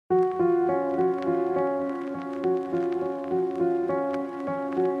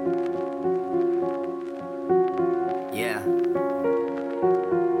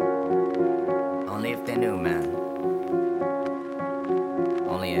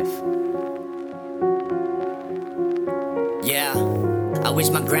If. Yeah, I wish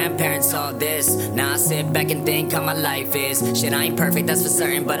my grandparents saw this. Now I sit back and think how my life is. Shit, I ain't perfect, that's for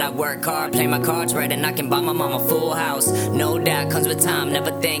certain, but I work hard, play my cards right, and I can buy my mom a full house. No doubt, comes with time,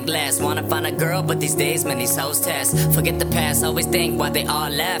 never think less. Wanna find a girl, but these days, man, these hoes test. Forget the past, always think why they all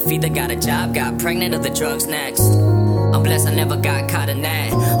left. Either got a job, got pregnant, or the drugs next. I'm blessed I never got caught in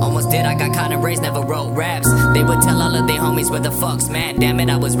that. Almost did, I got caught in race, never wrote raps. They would tell all of their homies where the fuck's mad. Damn it,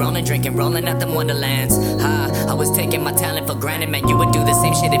 I was rolling, drinking, rolling at them wonderlands. I was taking my talent for granted. Man, you would do the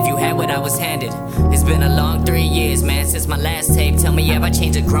same shit if you had what I was handed. It's been a long 3 years, man, since my last tape. Tell me, have I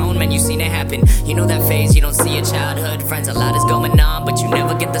changed or grown? Man, you seen it happen. You know that phase, you don't see your childhood friends. A lot is going on, but you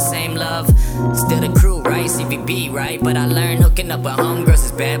never get the same love. Still the crew, right? CVB, right? But I learned hooking up with homegirls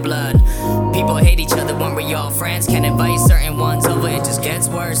is bad blood. People hate each other when we're all friends. Can't invite certain ones over, it just gets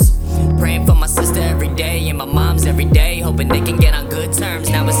worse. Praying for my sister every day and my mom's every day, hoping they can get on good terms.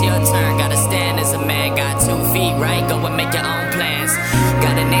 Now it's your turn, gotta stand as a man. Got 2 feet, right? Go and make your own plans.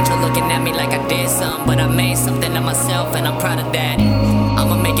 Got an angel looking at me like I did something, but I made something of myself and I'm proud of that.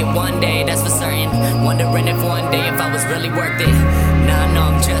 I'ma make it one day, that's for certain. Wondering if one day if I was really worth it. Now I know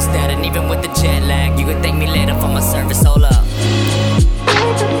I'm just that, and even with the jet lag, you could thank me later for my service. Hold up.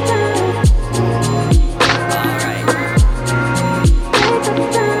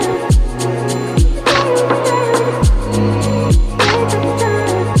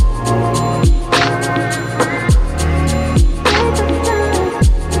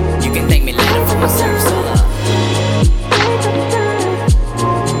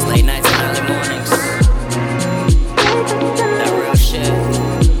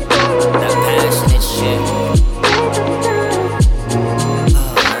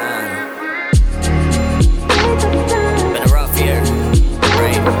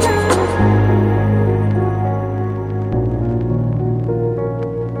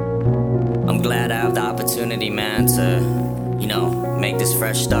 I'm glad I have the opportunity, man, to, make this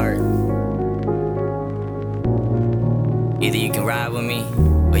fresh start. Either you can ride with me,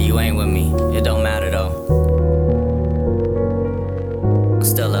 or you ain't with me. It don't matter, though. I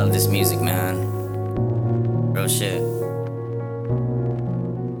still love this music, man. Real shit.